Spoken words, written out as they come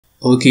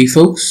Okay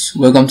folks,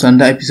 welcome to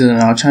another episode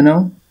on our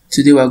channel.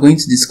 Today we are going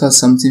to discuss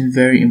something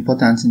very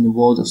important in the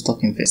world of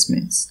stock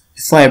investments.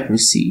 Before I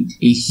proceed,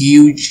 a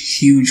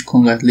huge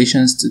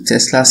congratulations to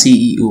Tesla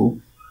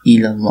CEO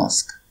Elon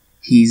Musk.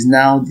 He is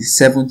now the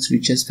 7th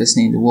richest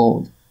person in the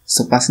world,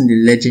 surpassing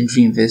the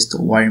legendary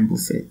investor Warren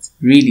Buffett.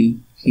 Really,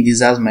 he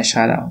deserves my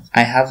shout out.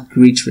 I have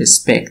great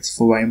respect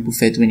for Warren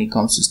Buffett when it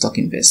comes to stock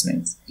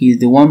investments. He is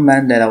the one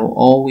man that I will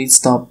always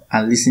stop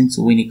and listen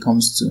to when it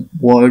comes to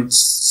world's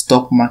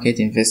stock market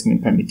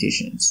investment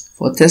permutations.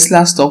 For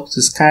Tesla stock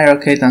to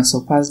skyrocket and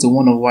surpass the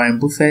one of Warren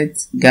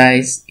Buffett,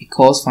 guys, it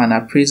calls for an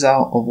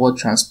appraisal of what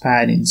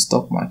transpired in the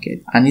stock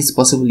market and its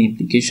possible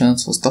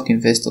implications for stock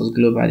investors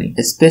globally,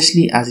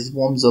 especially as it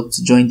warms up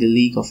to join the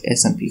league of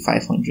S&P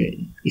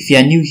 500. If you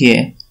are new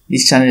here,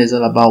 this channel is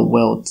all about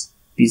wealth,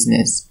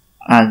 business,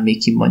 and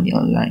making money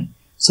online.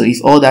 So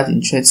if all that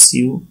interests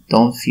you,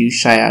 don't feel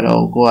shy at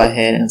all. Go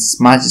ahead and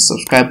smash the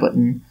subscribe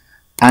button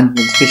and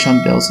the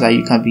notification bell so that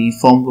you can be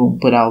informed when we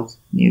put out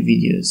new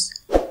videos.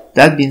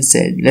 That being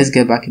said, let's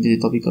get back into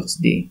the topic of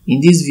today. In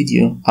this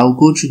video, I'll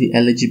go through the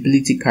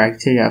eligibility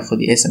criteria for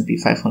the S&P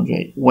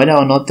 500, whether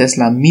or not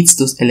Tesla meets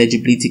those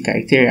eligibility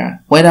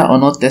criteria, whether or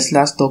not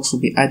Tesla stocks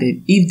will be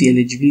added if the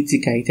eligibility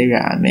criteria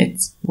are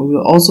met. We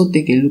will also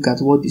take a look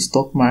at what the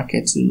stock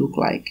markets will look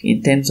like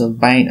in terms of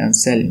buying and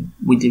selling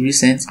with the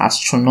recent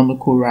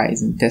astronomical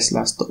rise in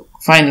Tesla stock.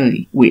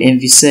 Finally, we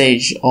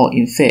envisage or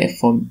infer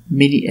from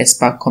many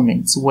expert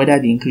comments whether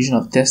the inclusion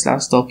of Tesla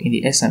stock in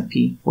the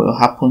S&P will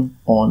happen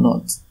or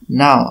not.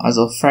 Now, as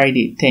of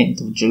Friday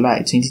 10th of July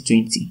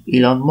 2020,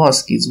 Elon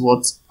Musk is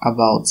worth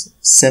about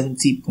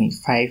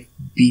 $70.5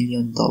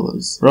 billion,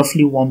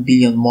 roughly $1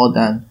 billion more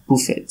than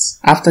Buffett,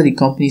 after the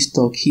company's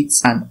stock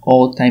hits an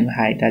all-time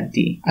high that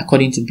day,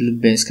 according to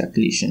Bloomberg's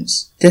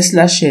calculations.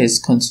 Tesla shares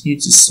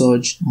continued to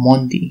surge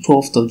Monday,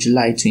 12th of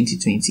July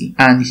 2020,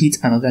 and hit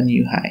another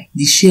new high.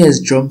 The shares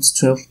jumped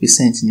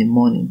 12% in the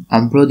morning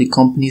and brought the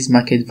company's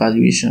market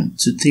valuation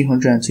to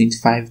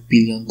 $325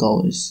 billion,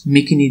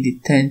 making it the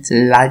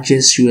 10th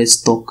largest US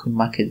stock in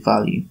market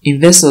value.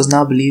 Investors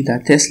now believe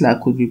that Tesla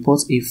could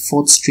report a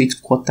fourth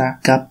straight quarter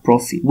GAAP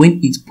profit when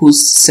it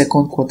posts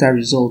second quarter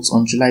results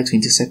on July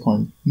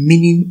 22nd,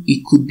 meaning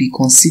it could be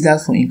considered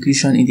for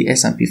inclusion in the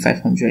S&P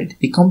 500.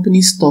 The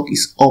company's stock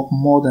is up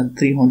more than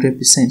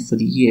 300% for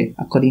the year,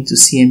 according to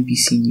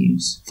CNBC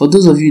News. For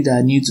those of you that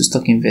are new to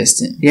stock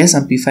investing, the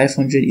S&P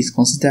 500 is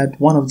considered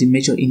one of the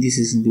major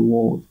indices in the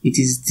world. It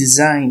is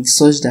designed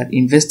such that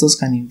investors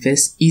can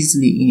invest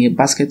easily in a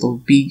basket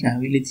of big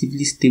and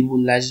relatively stable,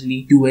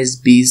 largely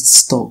US-based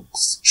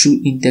stocks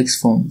through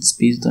index funds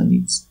based on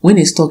it. When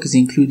a stock is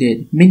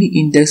included, many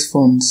index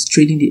funds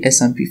trading the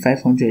S&P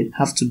 500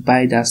 have to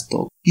buy that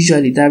stock.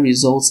 Usually that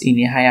results in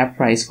a higher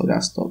price for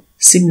that stock.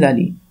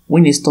 Similarly,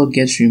 when a stock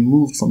gets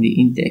removed from the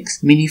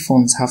index, many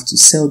funds have to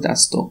sell that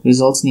stock,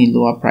 resulting in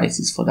lower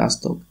prices for that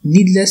stock.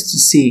 Needless to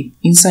say,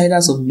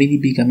 insiders of many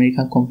big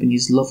American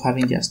companies love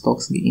having their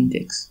stocks in the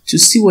index. To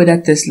see whether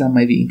Tesla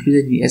might be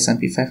included in the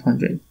S&P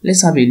 500,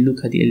 let's have a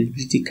look at the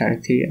eligibility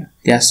criteria.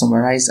 They are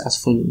summarized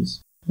as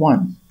follows.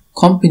 1.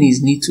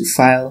 Companies need to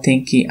file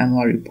 10K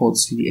annual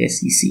reports with the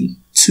SEC.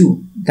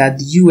 2. That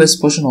the US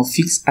portion of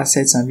fixed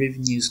assets and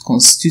revenues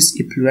constitutes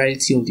a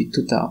plurality of the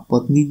total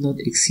but need not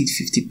exceed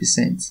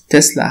 50%.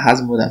 Tesla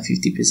has more than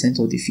 50%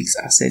 of the fixed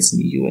assets in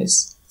the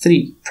US.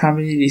 3.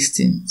 Primary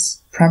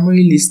listings.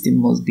 Primary listing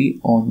must be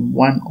on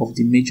one of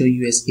the major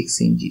US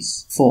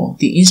exchanges. 4.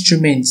 The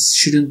instruments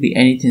shouldn't be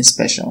anything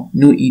special.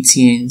 No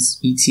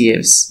ETNs,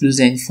 ETFs,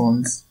 closed-end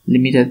funds,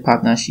 limited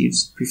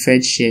partnerships,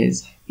 preferred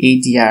shares,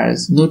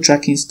 ADRs, no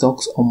tracking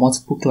stocks or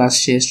multiple class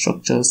share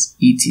structures,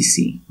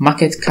 etc.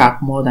 Market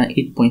cap more than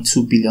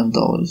 $8.2 billion.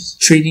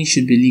 Trading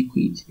should be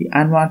liquid. The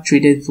annual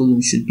traded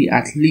volume should be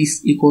at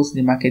least equal to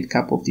the market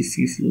cap of the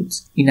free float.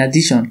 In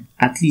addition,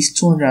 at least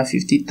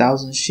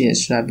 250,000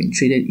 shares should have been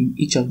traded in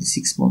each of the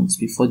 6 months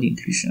before the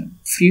inclusion.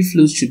 Free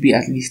float should be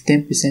at least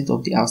 10%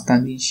 of the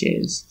outstanding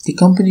shares. The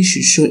company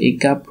should show a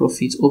GAAP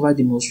profit over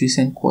the most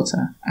recent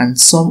quarter, and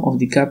some of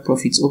the GAAP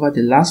profits over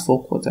the last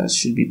 4 quarters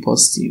should be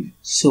positive.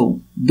 So,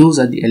 those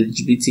are the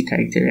eligibility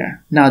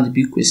criteria. Now the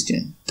big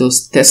question,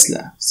 does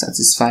Tesla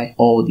satisfy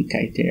all the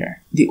criteria?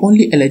 The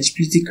only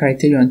eligibility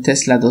criterion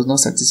Tesla does not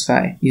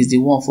satisfy is the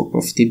one for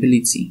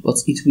profitability, but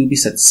it will be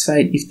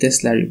satisfied if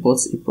Tesla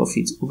reports a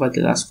profit over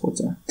the last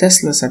quarter.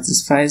 Tesla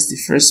satisfies the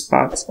first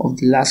part of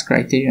the last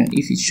criterion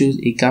if it shows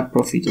a GAAP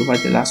profit over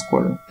the last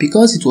quarter.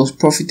 Because it was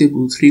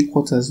profitable 3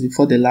 quarters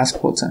before the last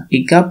quarter,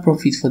 a GAAP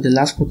profit for the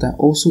last quarter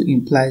also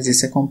implies the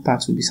second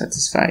part will be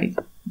satisfied.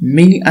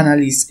 Many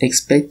analysts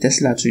expect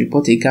Tesla to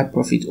report a GAAP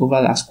profit over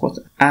last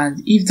quarter,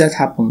 and if that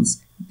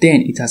happens,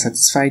 then it has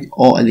satisfied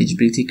all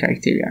eligibility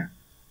criteria.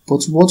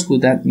 But what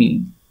would that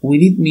mean?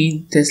 Will it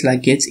mean Tesla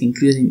gets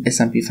included in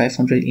S&P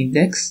 500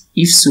 index?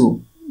 If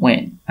so,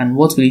 when? And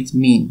what will it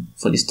mean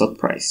for the stock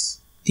price?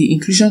 The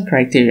inclusion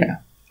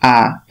criteria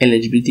are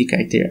eligibility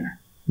criteria.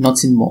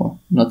 Nothing more,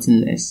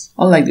 nothing less.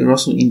 Unlike the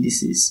Russell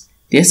indices,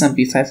 The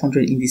S&P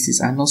 500 indices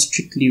are not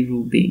strictly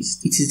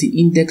rule-based. It is the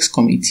index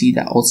committee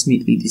that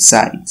ultimately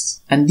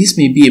decides. And this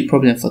may be a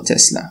problem for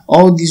Tesla.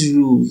 All these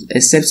rules,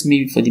 except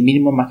maybe for the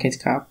minimum market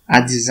cap,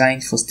 are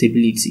designed for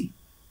stability.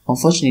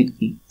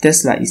 Unfortunately,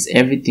 Tesla is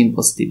everything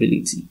but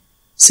stability.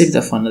 Save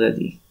that for another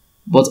day.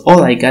 But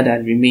all I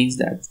gathered remains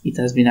that it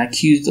has been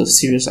accused of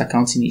serious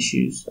accounting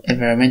issues,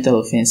 environmental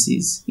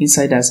offenses,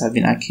 insiders have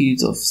been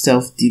accused of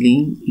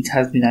self-dealing, it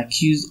has been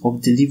accused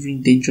of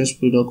delivering dangerous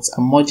products,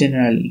 and more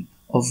generally,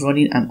 of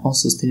running an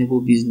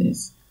unsustainable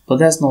business. But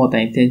that's not what I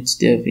intend to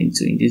delve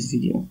into in this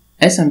video.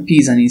 S&P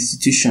is an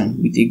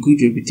institution with a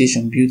good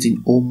reputation built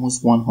in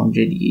almost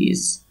 100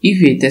 years.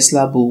 If you're a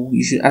Tesla bull,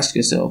 you should ask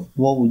yourself,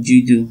 what would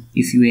you do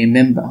if you were a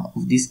member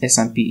of this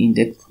S&P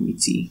Index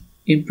Committee?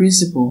 In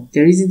principle,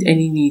 there isn't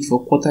any need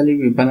for quarterly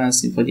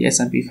rebalancing for the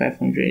S&P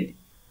 500.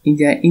 In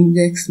their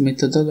index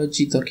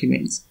methodology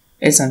documents,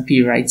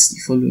 S&P writes the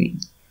following: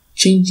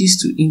 changes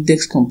to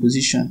index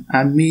composition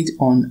are made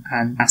on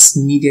an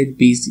as-needed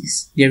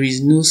basis. There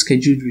is no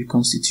scheduled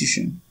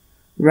reconstitution.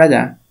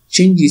 Rather,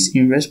 changes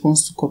in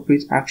response to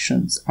corporate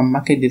actions and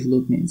market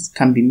developments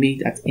can be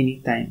made at any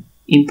time.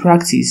 In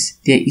practice,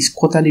 there is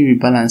quarterly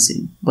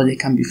rebalancing, but they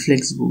can be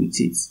flexible with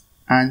it.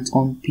 And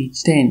on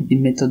page 10, the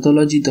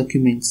methodology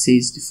document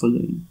says the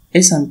following: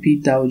 S&P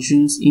Dow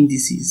Jones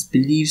Indices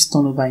believes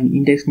turnover in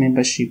index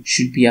membership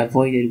should be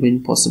avoided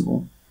when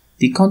possible.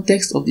 The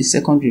context of the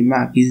second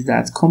remark is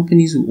that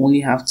companies will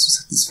only have to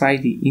satisfy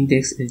the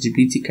index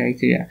eligibility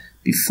criteria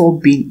before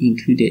being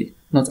included,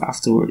 not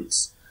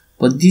afterwards.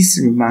 But this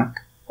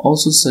remark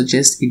also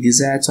suggests a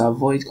desire to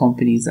avoid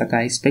companies that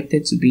are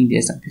expected to be in the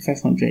S&P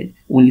 500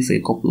 only for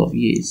a couple of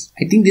years.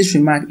 I think this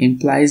remark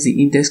implies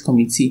the index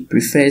committee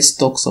prefers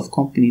stocks of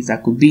companies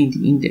that could be in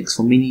the index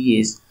for many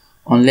years,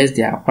 unless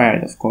they are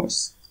acquired, of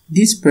course.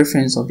 This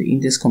preference of the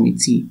index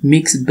committee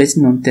makes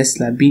betting on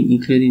Tesla being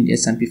included in the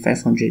S&P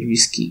 500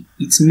 risky.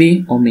 It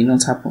may or may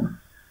not happen,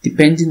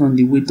 depending on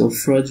the weight of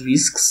fraud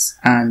risks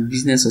and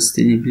business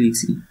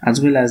sustainability, as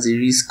well as the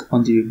risk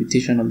on the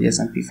reputation of the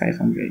S&P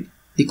 500.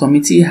 The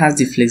committee has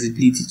the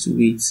flexibility to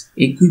wait.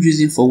 A good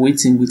reason for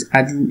waiting with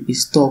adding a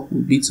stock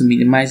would be to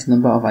minimize the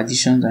number of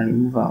additions and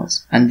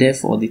removals, and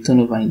therefore the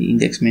turnover in the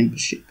index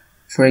membership.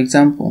 For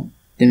example,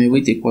 they may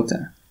wait a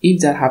quarter.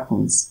 If that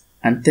happens,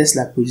 and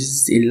Tesla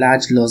produces a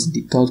large loss in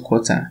the third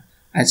quarter,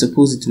 I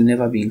suppose it will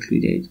never be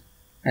included.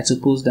 I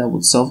suppose that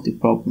would solve the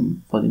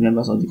problem for the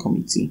members of the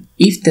committee.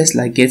 If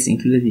Tesla gets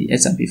included in the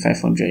S&P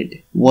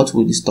 500, what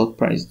will the stock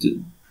price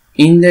do?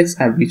 Index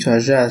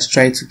arbitrageurs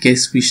try to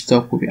guess which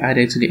stock will be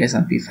added to the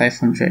S&P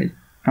 500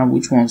 and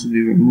which ones will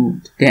be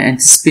removed. They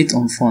anticipate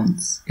on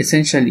funds,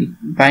 essentially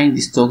buying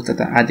the stocks that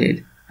are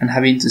added and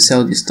having to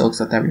sell the stocks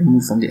that are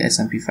removed from the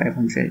S&P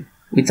 500.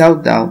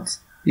 Without doubt,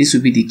 this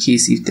will be the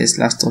case if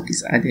Tesla stock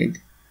is added.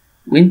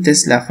 When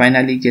Tesla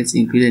finally gets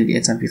included in the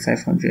S&P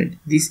 500,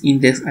 these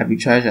index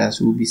arbitrageurs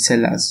will be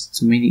sellers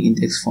to many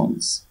index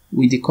funds.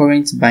 With the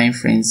current buying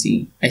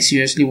frenzy, I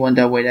seriously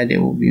wonder whether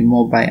there will be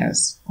more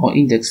buyers or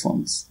index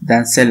funds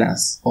than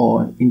sellers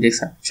or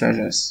index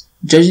arbitrageurs.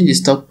 Judging the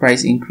stock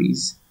price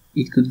increase,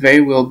 it could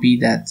very well be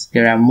that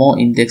there are more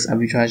index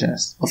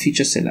arbitrageurs or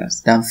future sellers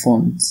than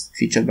funds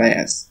future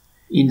buyers.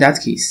 In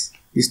that case,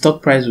 the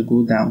stock price will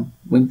go down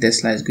when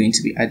Tesla is going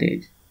to be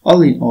added.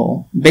 All in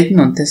all, betting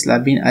on Tesla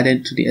being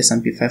added to the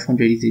S&P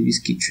 500 is a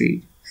risky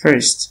trade.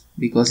 First,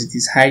 because it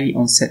is highly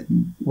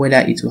uncertain whether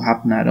it will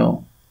happen at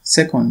all.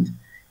 Second,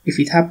 if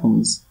it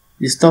happens,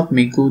 the stock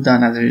may go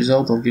down as a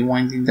result of the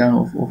winding down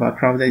of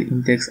overcrowded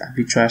index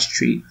arbitrage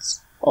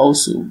trades.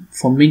 Also,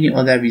 for many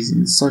other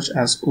reasons such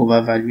as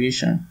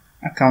overvaluation,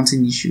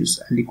 accounting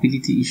issues, and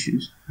liquidity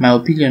issues, my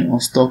opinion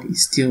on stock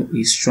is still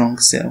a strong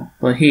sell.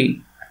 But hey,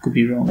 I could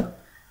be wrong.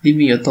 Leave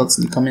me your thoughts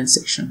in the comment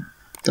section.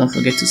 Don't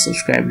forget to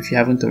subscribe if you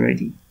haven't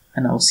already,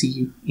 and I'll see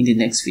you in the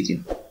next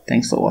video.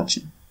 Thanks for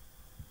watching.